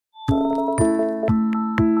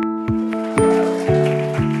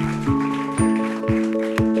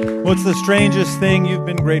What's the strangest thing you've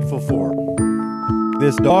been grateful for?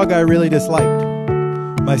 This dog I really disliked.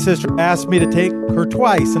 My sister asked me to take her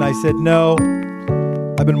twice, and I said no.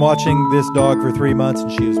 I've been watching this dog for 3 months, and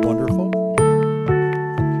she is wonderful.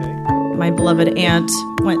 Okay. My beloved aunt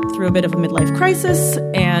went through a bit of a midlife crisis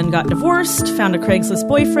and got divorced, found a Craigslist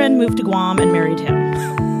boyfriend, moved to Guam, and married him.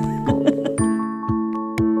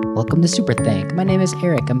 Welcome to Super Thank. My name is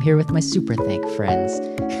Eric. I'm here with my Super Thank friends.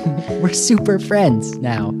 We're super friends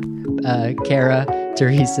now. Kara,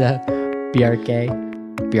 Teresa, Bjarke.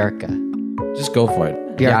 Just go for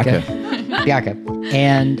it. Bjarke.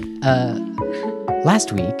 And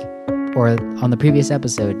last week, or on the previous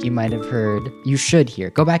episode, you might have heard, you should hear,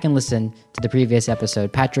 go back and listen to the previous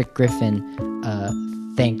episode. Patrick Griffin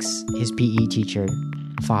thanks his PE teacher,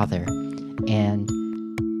 father, and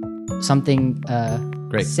something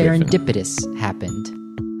serendipitous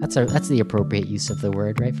happened. That's the appropriate use of the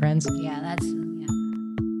word, right, friends? Yeah.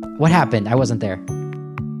 What happened? I wasn't there.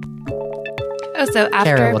 Oh, so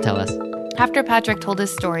Kara will tell us. After Patrick told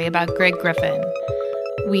his story about Greg Griffin,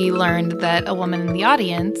 we learned that a woman in the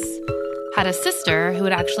audience had a sister who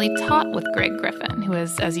had actually taught with Greg Griffin, who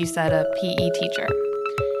is, as you said, a PE teacher.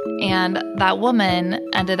 And that woman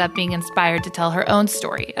ended up being inspired to tell her own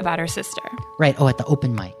story about her sister. Right. Oh, at the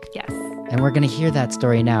open mic. Yes. And we're going to hear that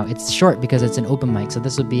story now. It's short because it's an open mic, so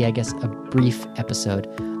this will be, I guess, a brief episode.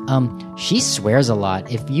 She swears a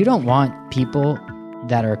lot. If you don't want people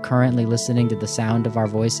that are currently listening to the sound of our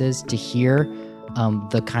voices to hear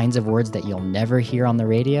the kinds of words that you'll never hear on the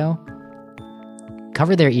radio,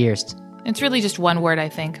 cover their ears. It's really just one word, I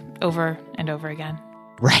think, over and over again.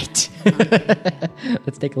 Right.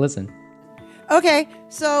 Let's take a listen. Okay,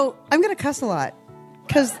 so I'm going to cuss a lot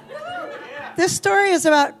because this story is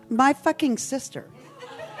about my fucking sister.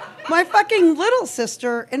 My fucking little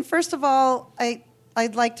sister. And first of all,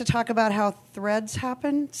 I'd like to talk about how threads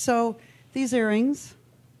happen. So these earrings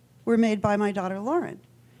were made by my daughter Lauren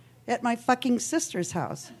at my fucking sister's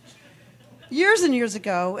house years and years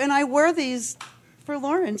ago. And I wore these for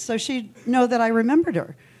Lauren so she'd know that I remembered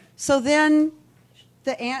her. So then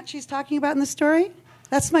the aunt she's talking about in the story,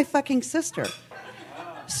 that's my fucking sister.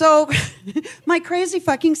 So my crazy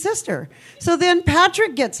fucking sister. So then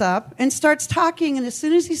Patrick gets up and starts talking, and as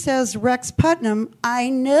soon as he says Rex Putnam, I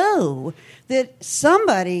know that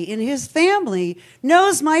somebody in his family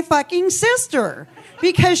knows my fucking sister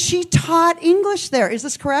because she taught English there. Is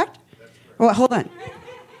this correct? Well, hold on.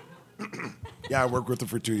 Yeah, I worked with her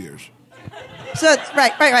for 2 years. So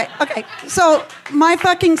right. Okay. So my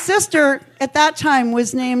fucking sister at that time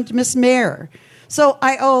was named Miss Mayer. So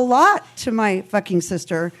I owe a lot to my fucking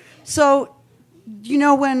sister. So, you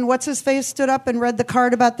know when What's-His-Face stood up and read the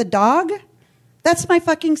card about the dog? That's my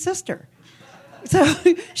fucking sister. So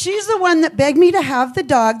she's the one that begged me to have the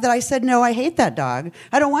dog that I said, no, I hate that dog.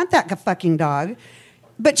 I don't want that fucking dog.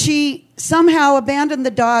 But she somehow abandoned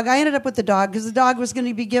the dog. I ended up with the dog because the dog was going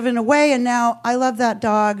to be given away, and now I love that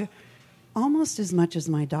dog almost as much as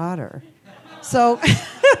my daughter. So...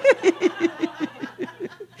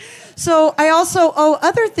 So I also owe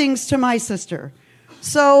other things to my sister.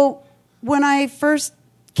 So when I first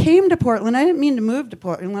came to Portland, I didn't mean to move to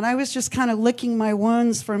Portland. I was just kind of licking my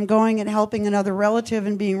wounds from going and helping another relative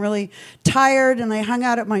and being really tired. And I hung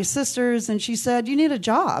out at my sister's, and she said, you need a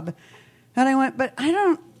job. And I went, but I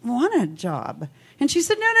don't want a job. And she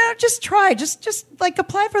said, no, just try. Just like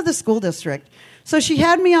apply for the school district. So she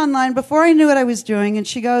had me online before I knew what I was doing, and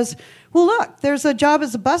she goes, well, look, there's a job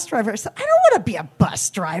as a bus driver. I said, I don't want to be a bus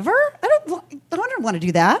driver. I don't want to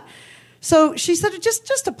do that. So she said,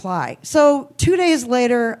 just apply. So 2 days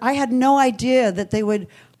later, I had no idea that they would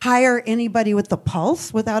hire anybody with the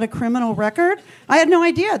pulse without a criminal record. I had no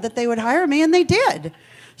idea that they would hire me, and they did.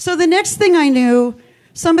 So the next thing I knew,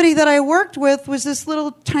 somebody that I worked with was this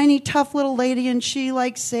little tiny tough little lady, and she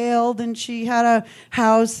sailed, and she had a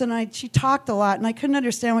house, and she talked a lot, and I couldn't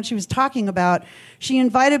understand what she was talking about. She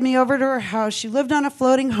invited me over to her house. She lived on a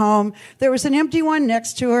floating home. There was an empty one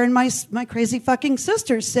next to her, and my crazy fucking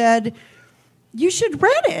sister said, you should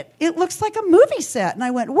rent it. It looks like a movie set. And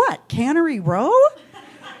I went, what, Cannery Row?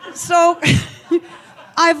 So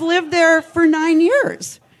I've lived there for 9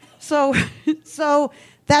 years. So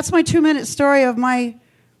that's my 2-minute story of my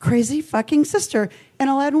crazy fucking sister. And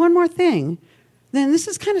I'll add one more thing. Then this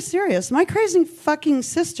is kind of serious. My crazy fucking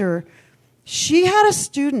sister, she had a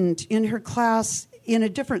student in her class in a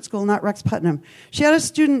different school, not Rex Putnam. She had a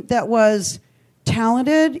student that was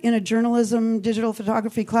talented in a journalism, digital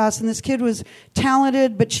photography class, and this kid was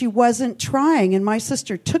talented, but she wasn't trying. And my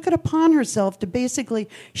sister took it upon herself to basically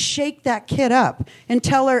shake that kid up and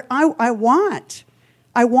tell her, I want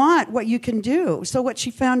what you can do. So what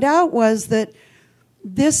she found out was that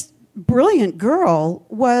this brilliant girl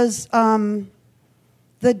was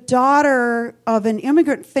the daughter of an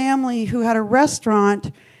immigrant family who had a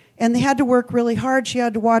restaurant, and they had to work really hard. She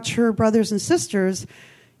had to watch her brothers and sisters.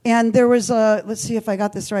 And there was let's see if I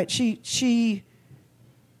got this right. She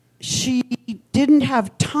didn't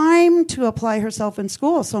have time to apply herself in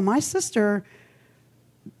school. So my sister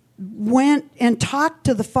went and talked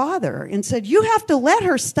to the father and said, you have to let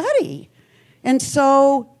her study. And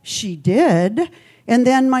so she did. And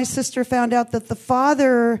then my sister found out that the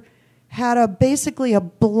father had basically a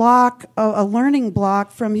learning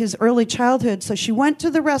block from his early childhood. So she went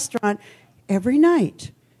to the restaurant every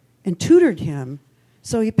night and tutored him.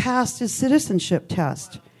 So he passed his citizenship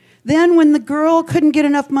test. Then when the girl couldn't get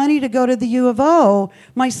enough money to go to the U of O,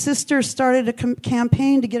 my sister started a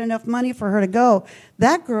campaign to get enough money for her to go.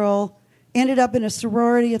 That girl ended up in a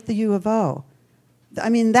sorority at the U of O. I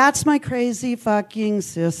mean, that's my crazy fucking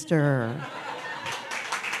sister.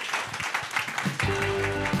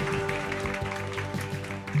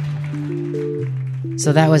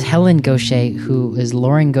 So that was Helen Gaucher, who is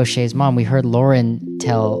Lauren Gaucher's mom. We heard Lauren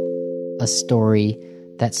tell a story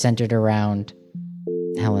that centered around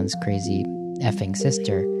Helen's crazy effing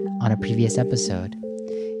sister on a previous episode.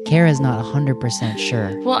 Kara's not 100%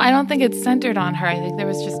 sure. Well, I don't think it's centered on her. I think there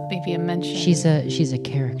was just maybe a mention. She's a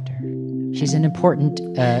character. She's an important,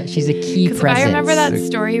 she's a key presence. If I remember that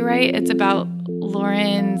story right, it's about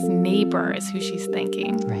Lauren's neighbors who she's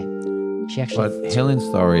thanking. Right. She actually. But Helen's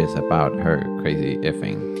story is about her crazy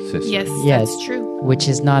effing sister. Yes, that's true. Which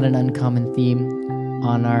is not an uncommon theme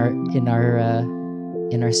on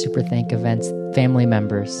in our Super Thank events, family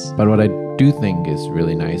members. But what I do think is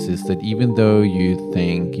really nice is that even though you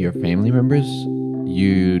thank your family members,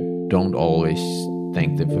 you don't always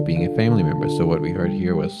thank them for being a family member. So what we heard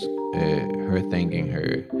here was her thanking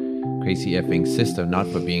her crazy effing sister, not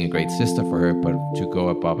for being a great sister for her, but to go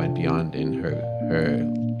above and beyond in her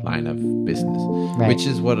line of business, right. Which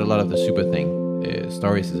is what a lot of the Super Thank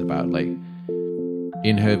stories is about. Like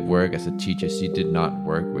in her work as a teacher, she did not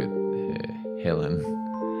work with Helen,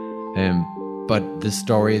 but the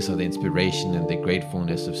stories of the inspiration and the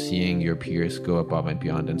gratefulness of seeing your peers go above and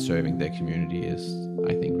beyond and serving their community is,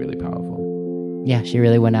 I think, really powerful. Yeah, she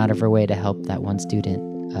really went out of her way to help that one student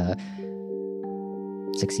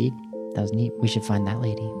succeed. That was neat. We should find that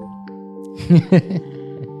lady.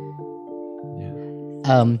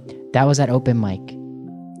 That was at open mic,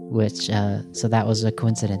 which so that was a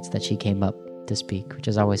coincidence that she came up to speak, which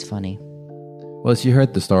is always funny. Well, she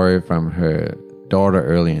heard the story from her daughter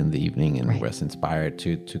early in the evening and right. was inspired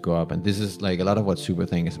to go up. And this is like a lot of what Super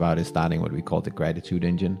Thank is about, is starting what we call the gratitude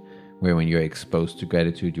engine, where when you're exposed to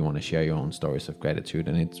gratitude, you want to share your own stories of gratitude.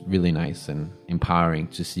 And it's really nice and empowering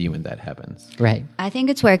to see when that happens. Right. I think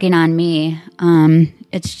it's working on me. I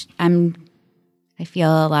feel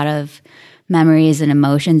a lot of memories and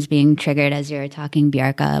emotions being triggered as you're talking,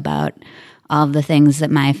 Bjarke, about all of the things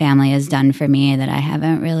that my family has done for me that I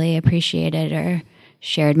haven't really appreciated or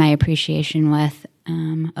shared my appreciation with,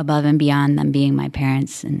 above and beyond them being my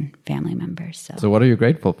parents and family members. So what are you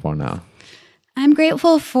grateful for now? I'm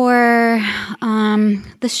grateful for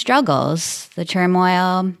the struggles, the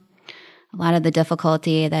turmoil, a lot of the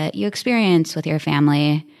difficulty that you experience with your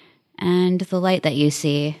family, and the light that you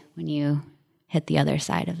see when you hit the other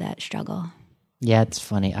side of that struggle. Yeah, it's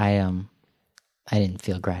funny. I didn't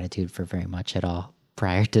feel gratitude for very much at all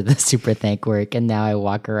prior to the Super Thank work, and now I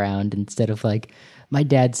walk around instead of like, my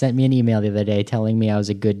dad sent me an email the other day telling me I was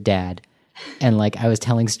a good dad, and like I was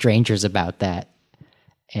telling strangers about that,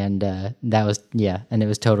 and that was and it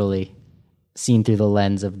was totally seen through the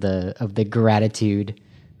lens of the gratitude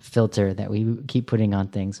filter that we keep putting on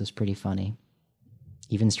things. It was pretty funny.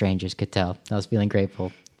 Even strangers could tell I was feeling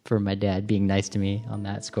grateful for my dad being nice to me on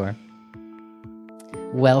that score.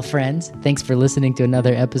 Well, friends, thanks for listening to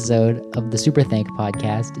another episode of the Super Thank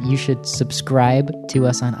podcast. You should subscribe to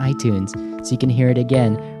us on iTunes so you can hear it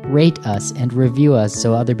again. Rate us and review us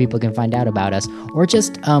so other people can find out about us. Or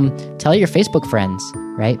just tell your Facebook friends,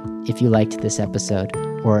 right? If you liked this episode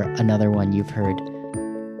or another one you've heard.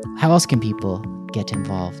 How else can people get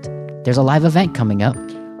involved? There's a live event coming up.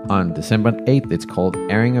 On December 8th, it's called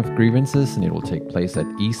Airing of Grievances, and it will take place at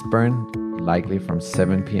Eastburn, likely from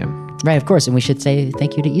 7 p.m. Right, of course, and we should say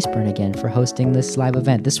thank you to Eastburn again for hosting this live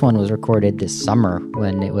event. This one was recorded this summer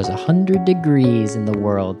when it was 100 degrees in the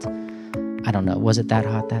world. I don't know, was it that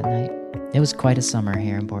hot that night? It was quite a summer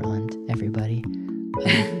here in Portland, everybody.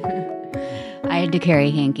 I had to carry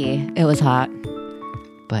Hanky. It was hot.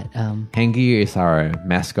 But Hanky is our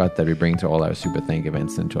mascot that we bring to all our Super Thank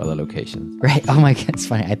events and to other locations. Right, oh my God, it's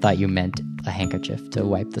funny. I thought you meant a handkerchief to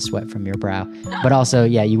wipe the sweat from your brow. But also,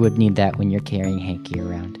 yeah, you would need that when you're carrying Hanky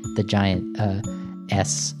around, the giant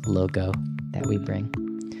S logo that we bring.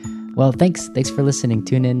 Well, thanks for listening.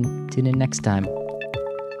 Tune in next time.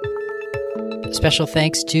 Special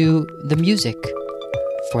thanks to the music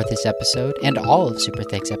for this episode and all of Super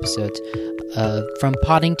Thanks episodes from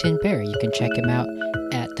Poddington Bear. You can check him out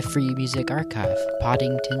at the Free Music Archive,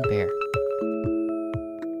 Poddington Bear.